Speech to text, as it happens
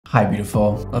Hi,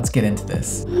 beautiful. Let's get into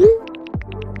this.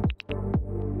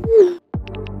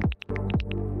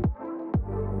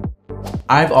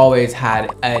 I've always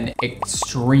had an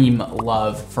extreme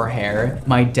love for hair.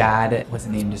 My dad was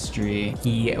in the industry.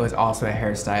 He was also a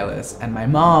hairstylist, and my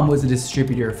mom was a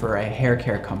distributor for a hair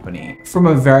care company. From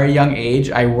a very young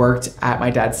age, I worked at my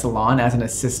dad's salon as an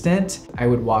assistant. I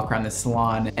would walk around the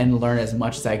salon and learn as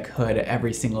much as I could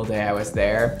every single day I was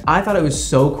there. I thought it was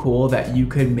so cool that you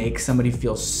could make somebody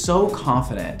feel so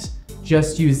confident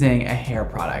just using a hair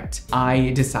product.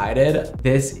 I decided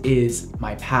this is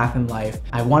my path in life.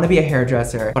 I want to be a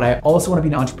hairdresser, but I also want to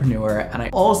be an entrepreneur, and I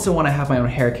also want to have my own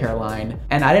hair care line.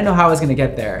 And I didn't know how I was going to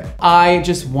get there. I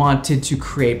just wanted to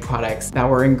create products that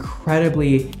were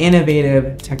incredibly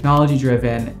innovative, technology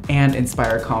driven, and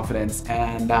inspire confidence.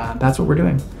 And that's what we're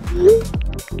doing.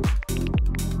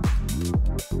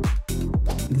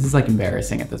 This is like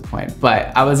embarrassing at this point,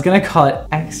 but I was gonna call it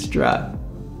Extra.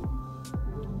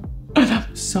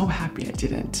 I'm so happy I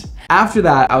didn't. After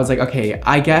that, I was like, okay,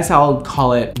 I guess I'll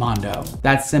call it Mondo.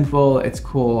 That's simple, it's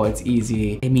cool, it's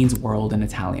easy. It means world in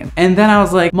Italian. And then I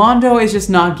was like, Mondo is just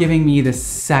not giving me the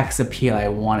sex appeal I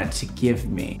want it to give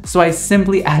me. So I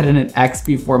simply added an X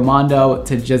before Mondo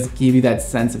to just give you that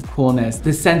sense of coolness,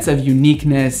 the sense of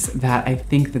uniqueness that I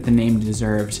think that the name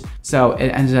deserved. So it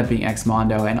ended up being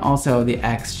XMONDO, and also the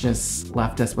X just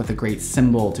left us with a great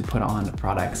symbol to put on the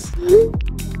products.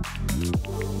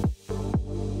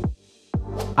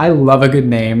 I love a good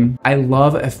name. I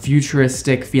love a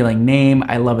futuristic feeling name.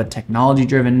 I love a technology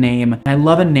driven name. I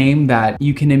love a name that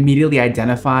you can immediately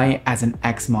identify as an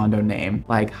XMONDO name,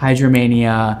 like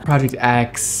Hydromania, Project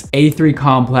X, A3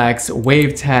 Complex,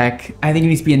 Wave Tech. I think you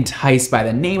need to be enticed by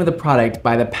the name of the product,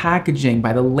 by the packaging,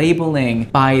 by the labeling,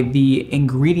 by the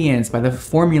ingredients, by the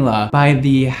formula, by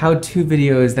the how-to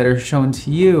videos that are shown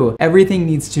to you. Everything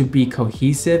needs to be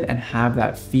cohesive and have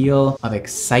that feel of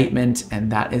excitement,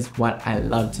 and that is what I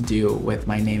love to do with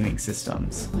my naming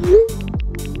systems.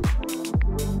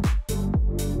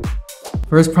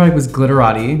 First product was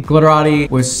Glitterati. Glitterati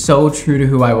was so true to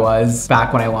who I was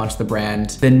back when I launched the brand.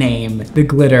 The name, the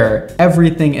glitter,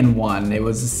 everything in one. It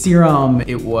was a serum,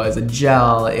 it was a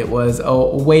gel, it was a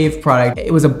wave product,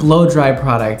 it was a blow dry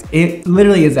product. It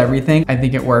literally is everything. I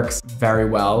think it works very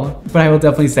well, but I will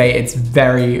definitely say it's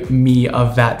very me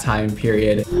of that time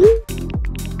period.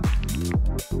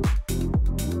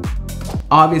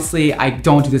 Obviously, I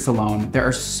don't do this alone. There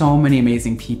are so many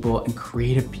amazing people and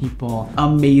creative people,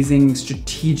 amazing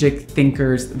strategic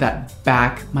thinkers that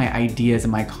back my ideas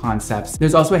and my concepts.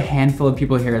 There's also a handful of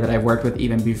people here that I've worked with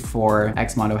even before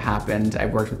XMONDO happened.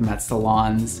 I've worked with them at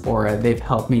salons, or they've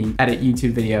helped me edit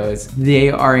YouTube videos. They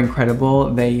are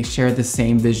incredible. They share the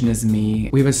same vision as me.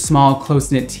 We have a small,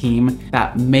 close-knit team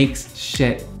that makes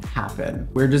shit happen.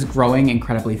 We're just growing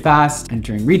incredibly fast,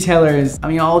 entering retailers. I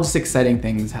mean, all just exciting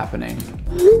things happening.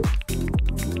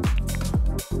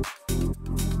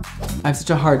 I have such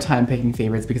a hard time picking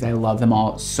favorites because I love them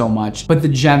all so much, but the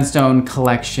gemstone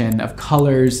collection of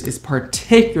colors is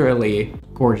particularly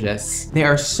gorgeous. They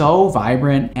are so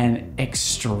vibrant and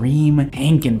extreme.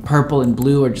 Pink and purple and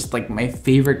blue are just like my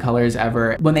favorite colors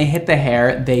ever. When they hit the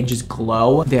hair, they just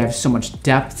glow. They have so much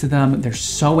depth to them. They're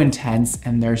so intense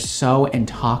and they're so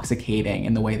intoxicating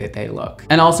in the way that they look.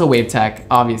 And also Wave Tech,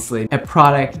 obviously, a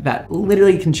product that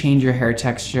literally can change your hair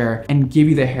texture and give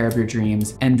you the hair of your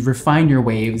dreams and refine your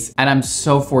waves. And I'm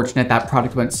so fortunate that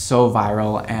product went so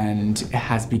viral and it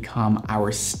has become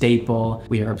our staple.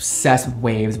 We are obsessed with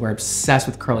waves. We're obsessed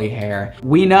with curly hair.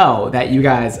 We know that you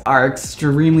guys are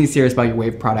extremely serious about your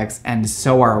wave products, and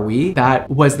so are we. That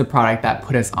was the product that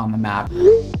put us on the map.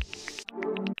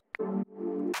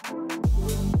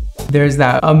 There's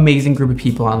that amazing group of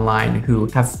people online who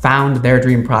have found their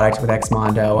dream product with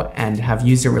XMONDO and have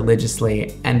used it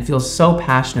religiously and feel so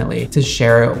passionately to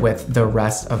share it with the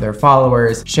rest of their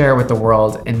followers, share it with the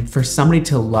world. And for somebody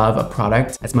to love a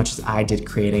product as much as I did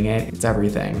creating it, it's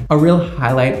everything. A real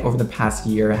highlight over the past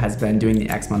year has been doing the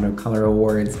XMONDO Color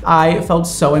Awards. I felt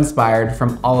so inspired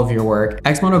from all of your work.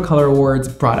 XMONDO Color Awards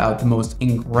brought out the most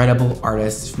incredible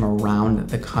artists from around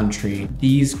the country.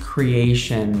 These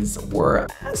creations were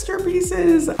masterpieces.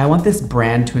 I want this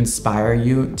brand to inspire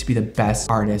you to be the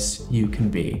best artist you can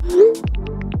be.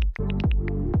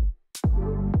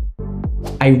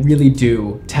 I really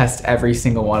do test every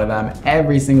single one of them,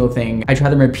 every single thing. I try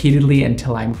them repeatedly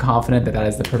until I'm confident that that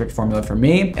is the perfect formula for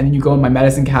me. And then you go in my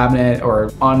medicine cabinet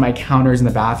or on my counters in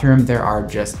the bathroom, there are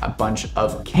just a bunch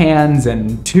of cans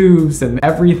and tubes and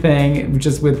everything,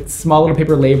 just with small little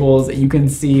paper labels. You can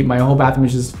see my whole bathroom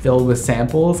is just filled with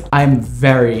samples. I'm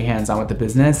very hands-on with the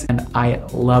business, and I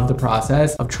love the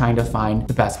process of trying to find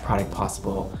the best product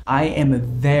possible. I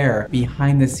am there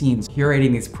behind the scenes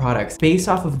curating these products based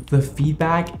off of the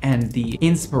feedback and the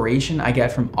inspiration I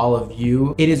get from all of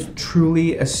you. It is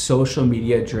truly a social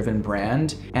media driven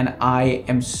brand, and I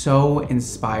am so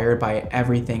inspired by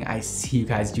everything I see you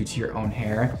guys do to your own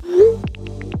hair.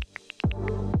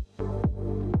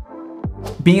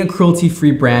 Being a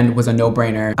cruelty-free brand was a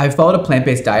no-brainer. I've followed a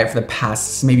plant-based diet for the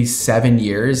past maybe 7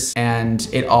 years, and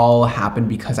it all happened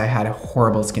because I had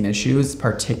horrible skin issues,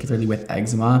 particularly with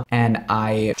eczema, and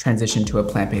I transitioned to a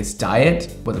plant-based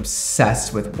diet, was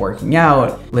obsessed with working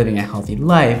out, living a healthy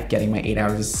life, getting my 8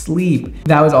 hours of sleep.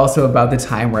 That was also about the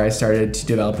time where I started to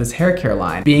develop this hair care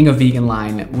line. Being a vegan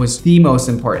line was the most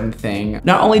important thing.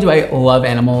 Not only do I love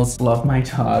animals, love my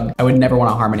dog, I would never want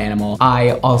to harm an animal,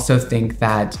 I also think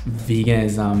that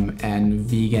veganism and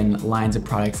vegan lines of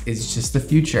products is just the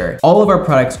future. All of our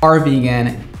products are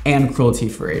vegan and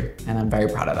cruelty-free, and I'm very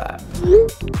proud of that.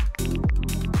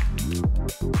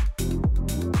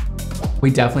 We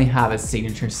definitely have a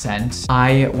signature scent.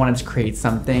 I wanted to create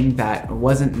something that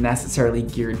wasn't necessarily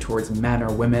geared towards men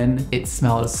or women. It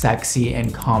smelled sexy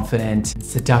and confident and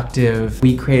seductive.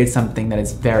 We created something that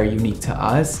is very unique to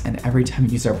us, and every time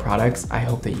you use our products, I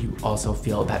hope that you also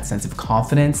feel that sense of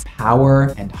confidence,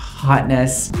 power, and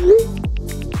hotness.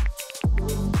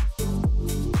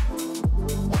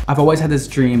 I've always had this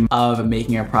dream of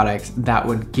making a product that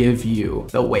would give you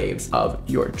the waves of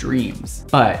your dreams,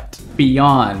 but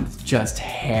beyond just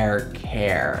hair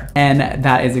care. And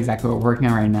that is exactly what we're working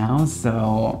on right now.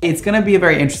 So it's gonna be a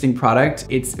very interesting product.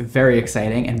 It's very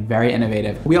exciting and very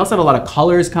innovative. We also have a lot of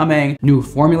colors coming, new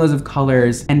formulas of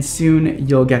colors, and soon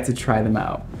you'll get to try them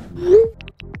out.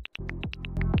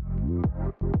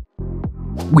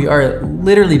 We are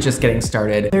literally just getting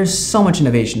started. There's so much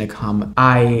innovation to come.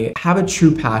 I have a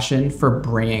true passion for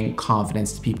bringing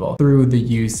confidence to people through the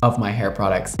use of my hair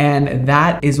products. And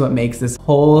that is what makes this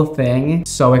whole thing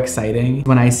so exciting.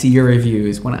 When I see your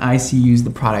reviews, when I see you use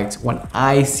the product, when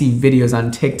I see videos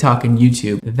on TikTok and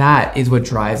YouTube, that is what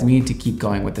drives me to keep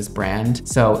going with this brand.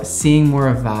 So seeing more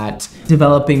of that,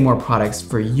 developing more products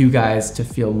for you guys to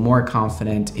feel more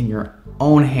confident in your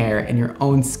own hair and your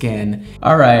own skin.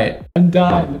 All right, I'm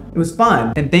done. It was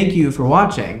fun, and thank you for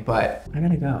watching, but I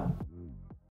gotta go.